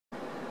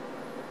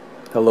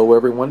Hello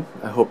everyone,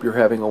 I hope you're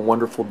having a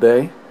wonderful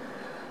day.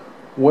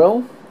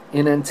 Well,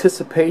 in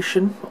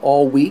anticipation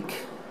all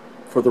week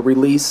for the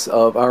release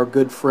of our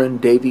good friend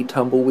Davey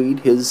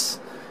Tumbleweed, his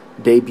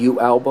debut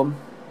album,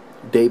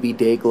 Davey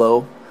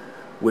Dayglow,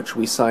 which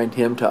we signed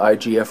him to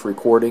IGF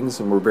Recordings,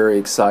 and we're very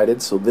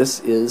excited. So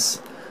this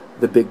is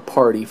the big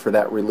party for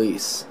that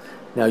release.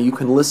 Now you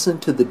can listen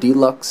to the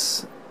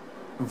deluxe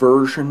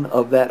version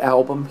of that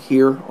album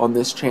here on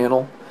this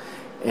channel,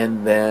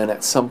 and then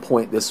at some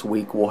point this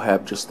week we'll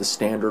have just the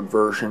standard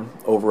version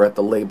over at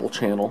the label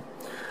channel.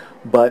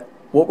 But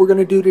what we're going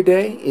to do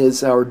today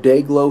is our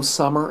Dayglow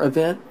Summer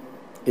event.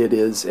 It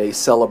is a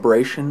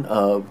celebration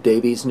of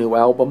Davey's new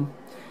album,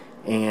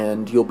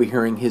 and you'll be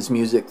hearing his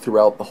music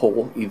throughout the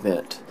whole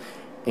event.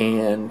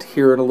 And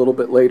here in a little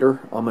bit later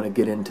I'm going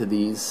to get into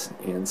these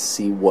and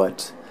see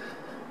what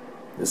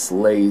this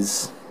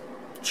Lay's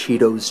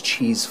Cheetos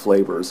Cheese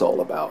flavor is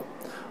all about.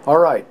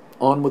 Alright,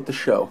 on with the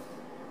show.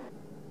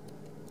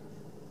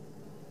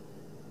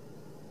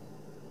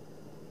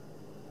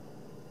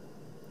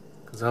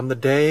 Cause I'm the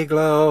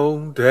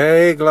Dayglow,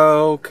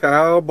 Dayglow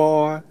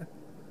cowboy.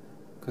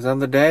 Cause I'm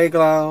the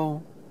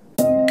Dayglow.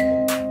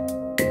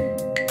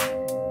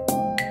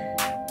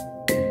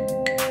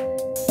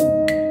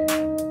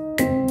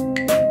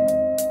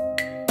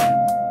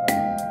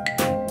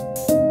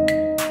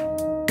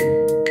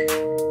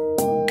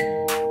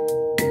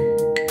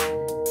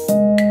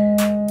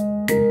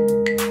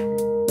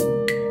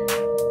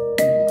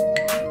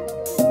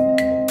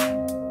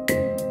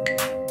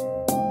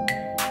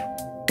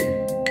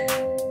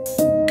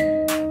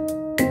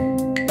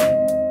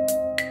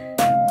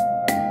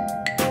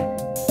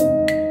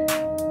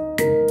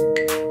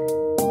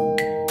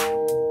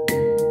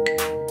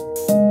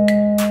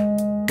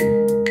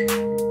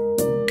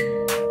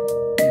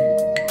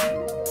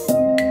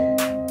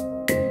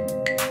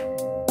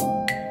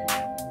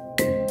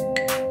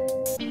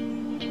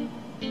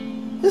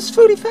 This is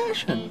Foodie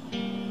Fashion.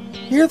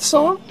 You hear the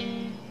song?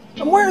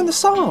 I'm wearing the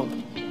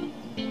song.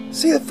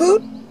 See the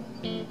food?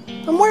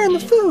 I'm wearing the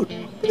food.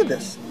 Look at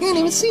this. You ain't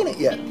even seen it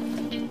yet.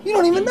 You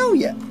don't even know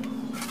yet.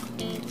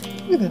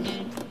 Look at this.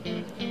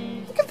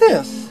 Look at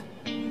this.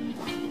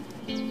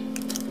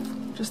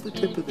 Just the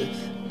tip of this.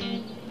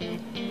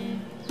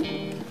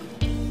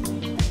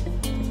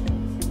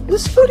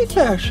 This is Foodie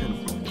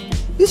Fashion.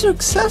 These are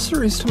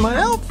accessories to my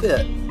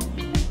outfit.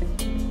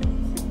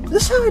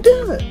 This is how I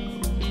do it.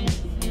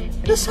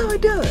 This is how I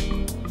do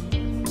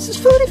it. This is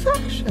Foodie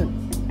Fashion.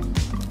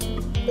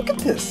 Look at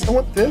this. I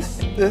want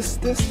this, this,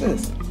 this,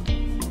 this.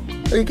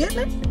 Are you getting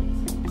it?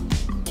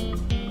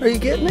 Are you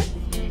getting it?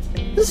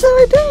 This is how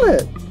I do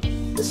it.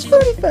 This is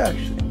Foodie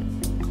Fashion.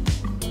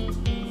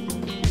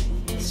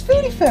 This is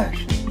Foodie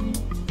Fashion.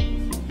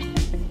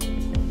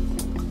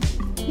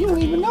 You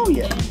don't even know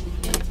yet.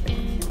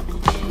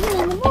 You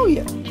don't even know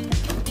yet.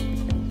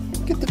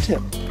 Get the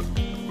tip.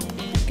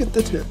 Get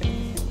the tip.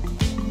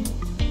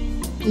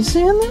 You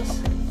seeing this?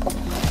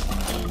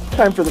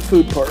 Time for the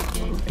food part.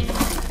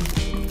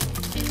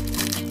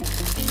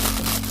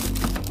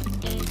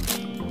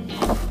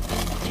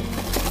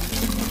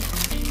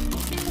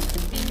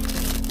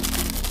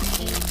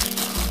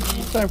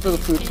 Time for the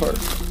food part.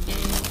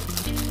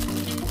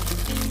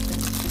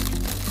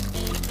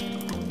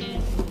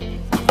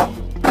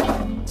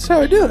 This is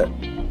how I do it.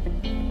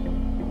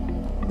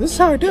 This is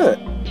how I do it.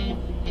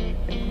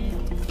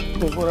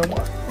 Here's what I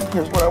want.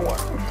 Here's what I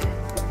want.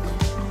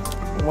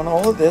 I want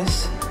all of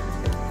this.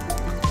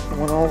 I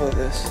want all of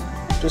this.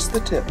 Just the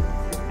tip.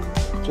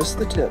 Just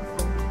the tip.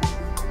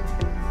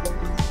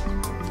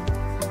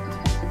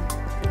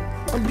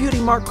 I'm Beauty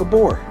Mark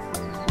Gabor.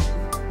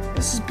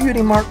 This is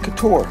Beauty Mark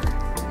Couture.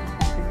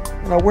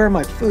 And I wear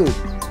my food.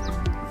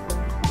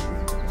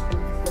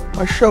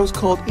 My show's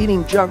called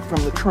Eating Junk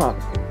from the Trunk.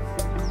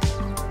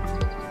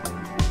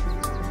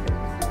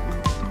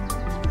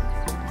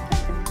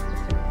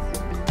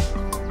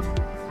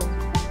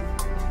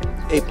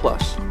 A+.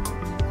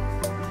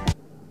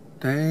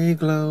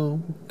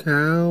 Dayglow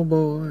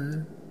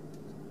cowboy.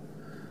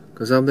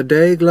 Cause I'm the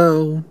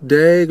Dayglow,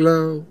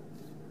 Dayglow.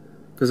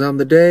 Cause I'm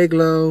the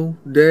Dayglow,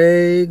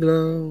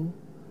 Dayglow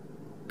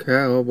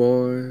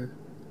cowboy.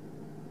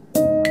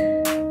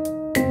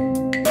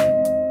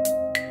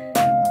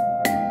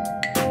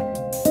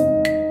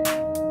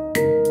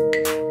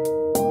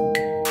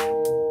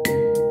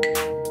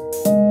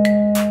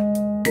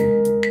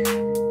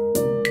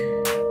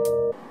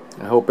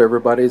 I hope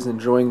everybody's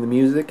enjoying the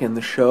music and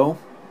the show.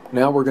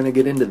 Now we're going to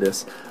get into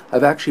this.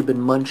 I've actually been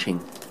munching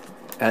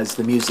as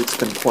the music's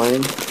been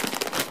playing,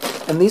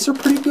 and these are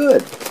pretty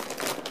good.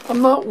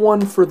 I'm not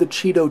one for the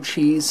Cheeto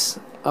Cheese.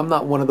 I'm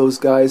not one of those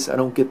guys. I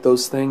don't get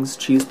those things,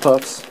 cheese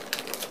puffs.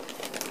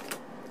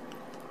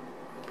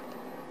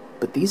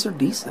 But these are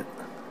decent.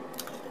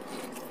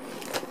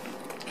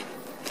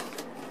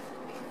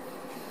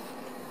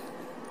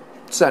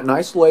 It's that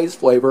nice Lay's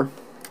flavor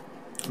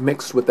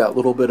mixed with that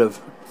little bit of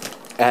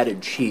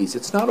added cheese.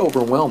 It's not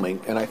overwhelming,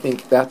 and I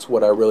think that's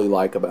what I really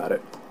like about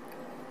it.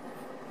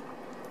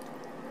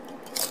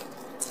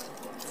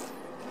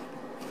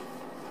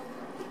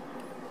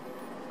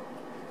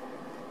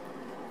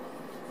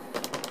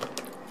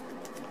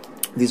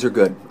 These are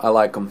good. I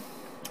like them.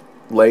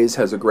 Lay's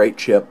has a great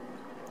chip,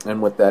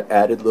 and with that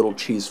added little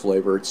cheese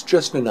flavor, it's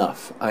just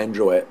enough. I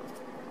enjoy it.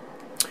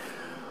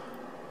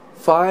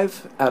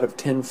 5 out of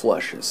 10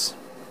 flushes.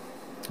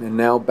 And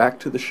now back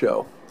to the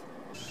show.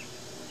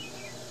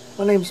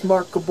 My name's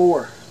Mark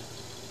Gabor.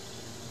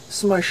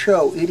 This is my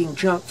show, Eating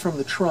Junk from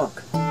the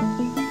Trunk. Look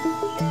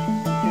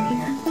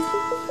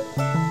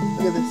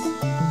at this.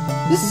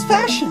 This is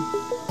fashion.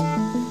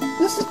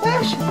 This is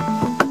fashion.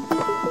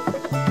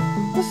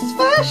 This is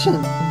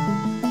fashion.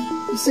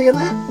 You seeing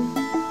that?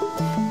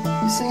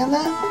 You seeing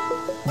that?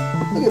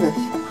 Look at this.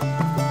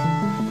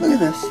 Look at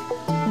this.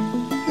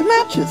 It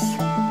matches.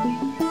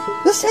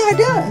 This is how I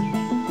do it.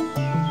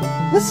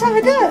 This is how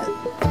I do it.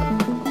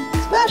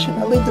 It's fashion.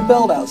 I leave the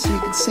belt out so you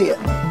can see it.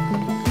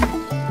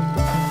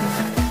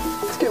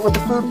 Let's get with the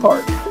food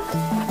part.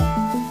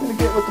 I'm gonna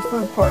get with the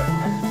food part.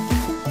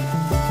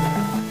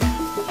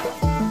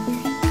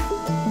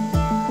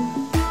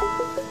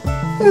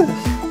 Look at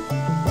this.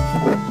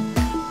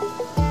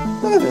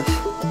 Look at this.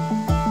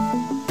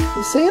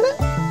 You seeing it?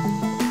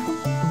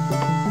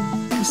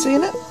 You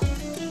seeing it?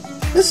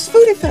 This is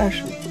foodie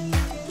fashion.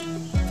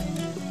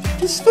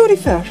 This is foodie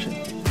fashion.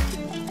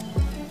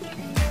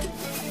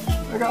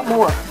 I got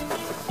more.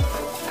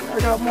 I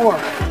got more.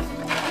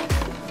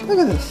 Look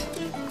at this.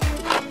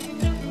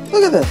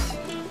 Look at this.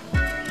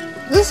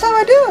 This is how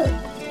I do it.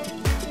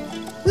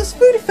 This is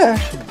foodie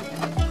fashion.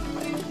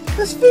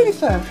 This is foodie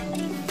fashion.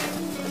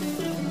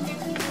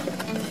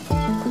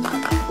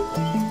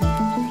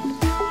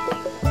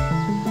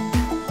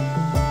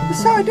 This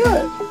is how I do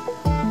it.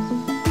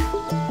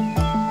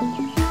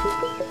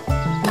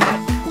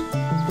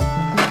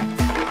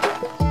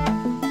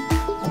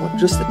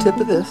 Just the tip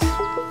of this.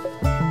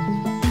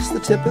 Just the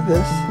tip of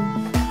this.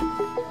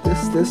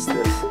 This. This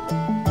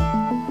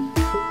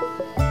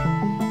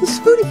is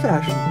foodie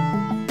fashion.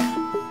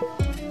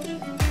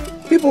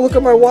 People look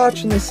at my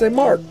watch and they say,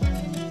 Mark,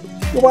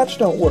 your watch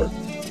don't work.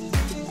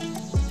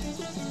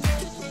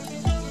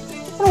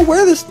 I don't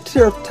wear this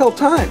to tell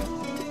time.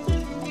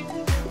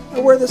 I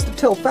wear this to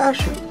tell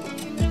fashion.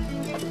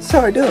 That's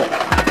how I do it.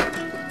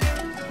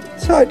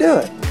 That's how I do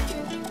it.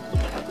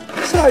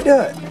 That's how I do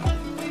it.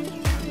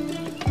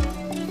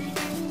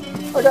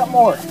 I got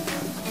more.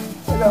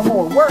 I got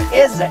more. Where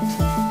is it?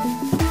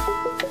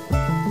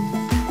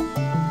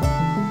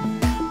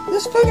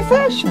 This is foodie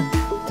fashion.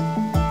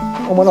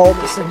 I want all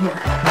this in here.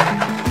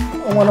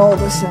 I want all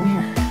this in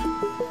here.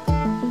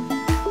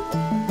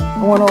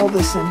 I want all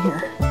this in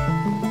here.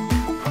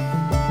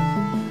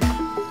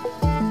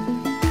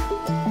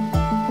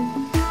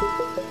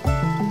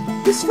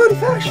 This is foodie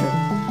fashion.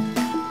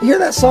 You hear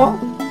that song?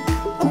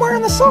 I'm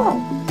wearing the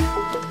song.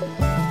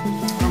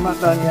 I'm not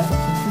done yet.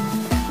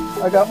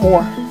 I got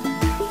more.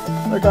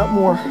 I got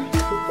more.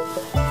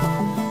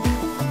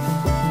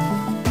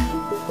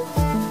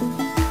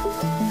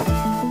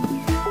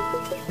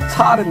 It's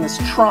hot in this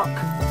trunk.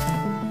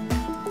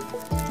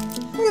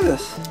 Look at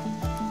this.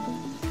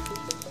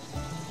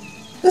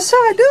 This is how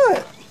I do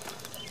it.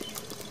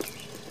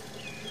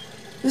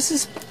 This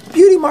is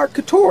Beauty Mark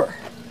Couture.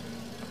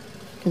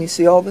 Can you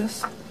see all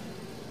this?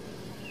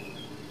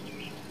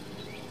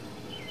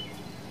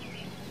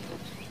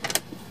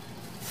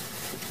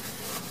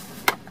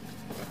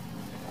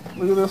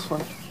 Look at this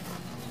one.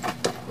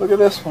 Look at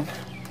this one.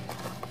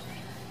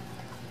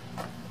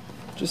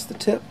 Just the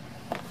tip.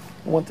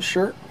 I want the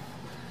shirt.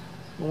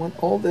 I want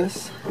all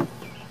this.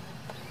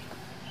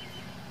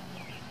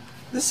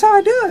 This is how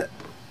I do it.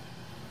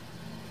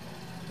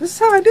 This is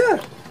how I do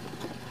it.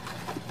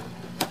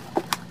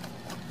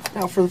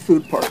 Now for the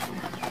food part.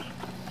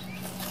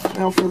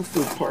 Now for the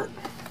food part.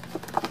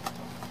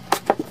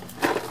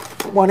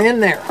 Put one in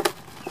there.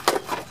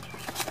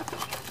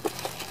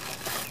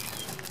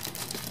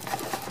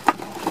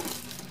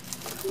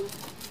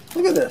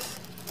 Look at this.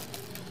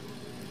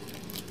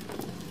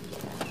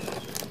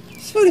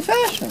 It's foodie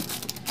fashion.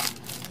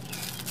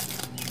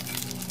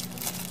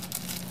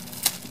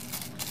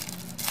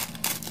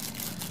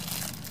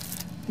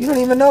 You don't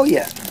even know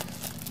yet.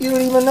 You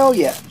don't even know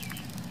yet.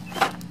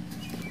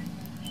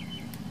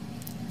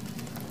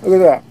 Look at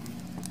that.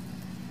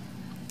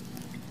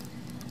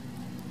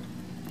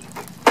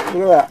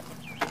 Look at that.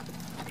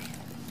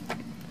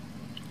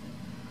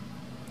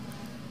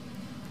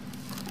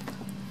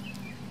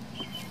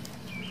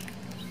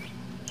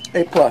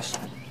 A+.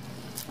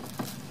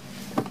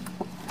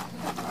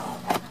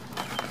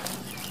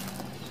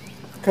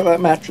 Look how that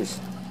matches.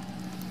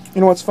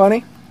 You know what's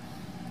funny?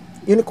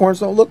 Unicorns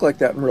don't look like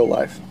that in real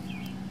life.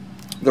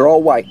 They're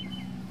all white.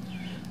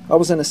 I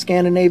was in a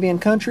Scandinavian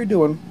country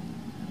doing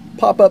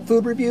pop-up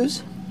food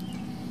reviews.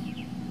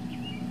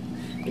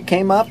 It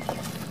came up.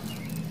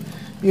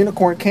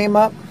 Unicorn came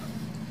up.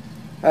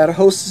 I had a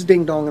Hostess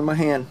Ding Dong in my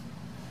hand.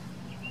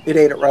 It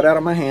ate it right out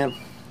of my hand.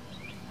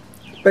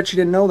 Bet you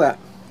didn't know that.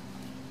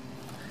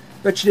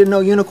 Bet you didn't know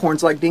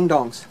unicorns like ding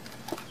dongs.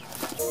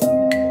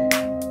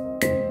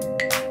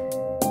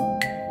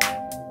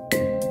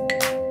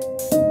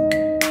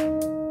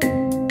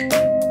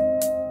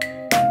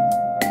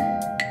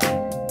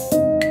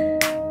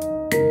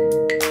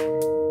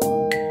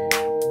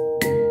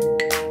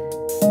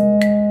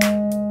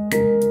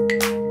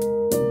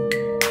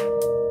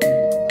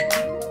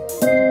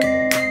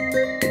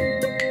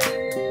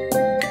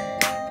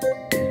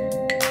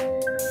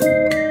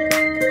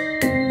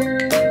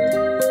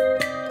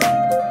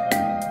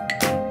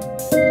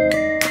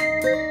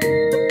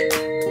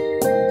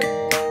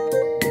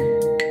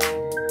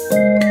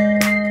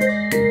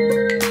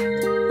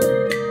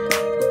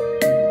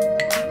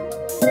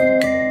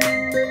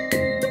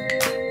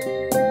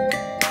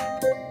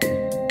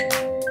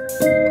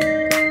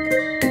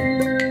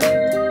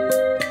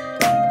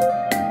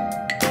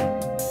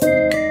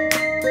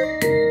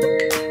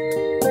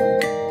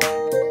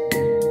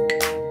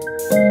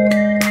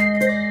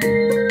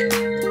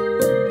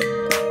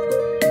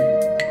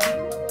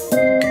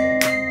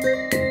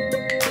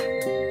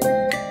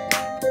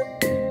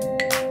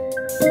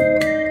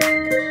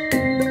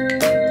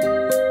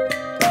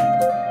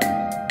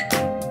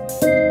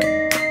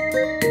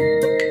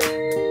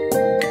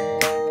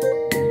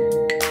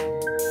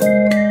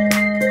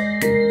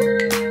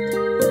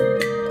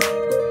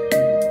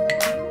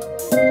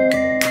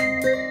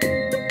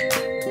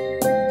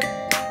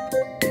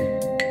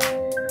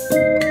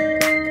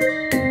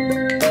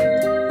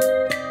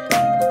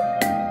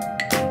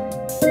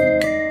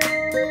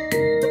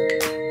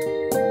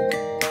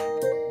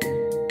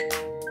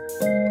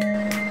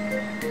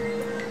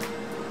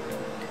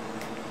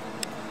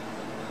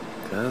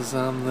 'Cause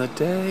I'm the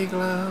day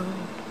glow,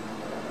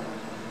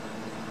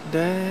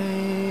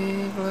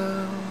 day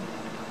glow.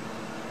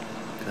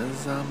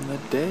 'Cause I'm the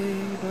day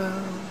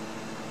glow,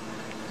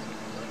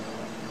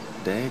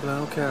 day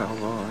glow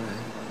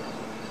cowboy.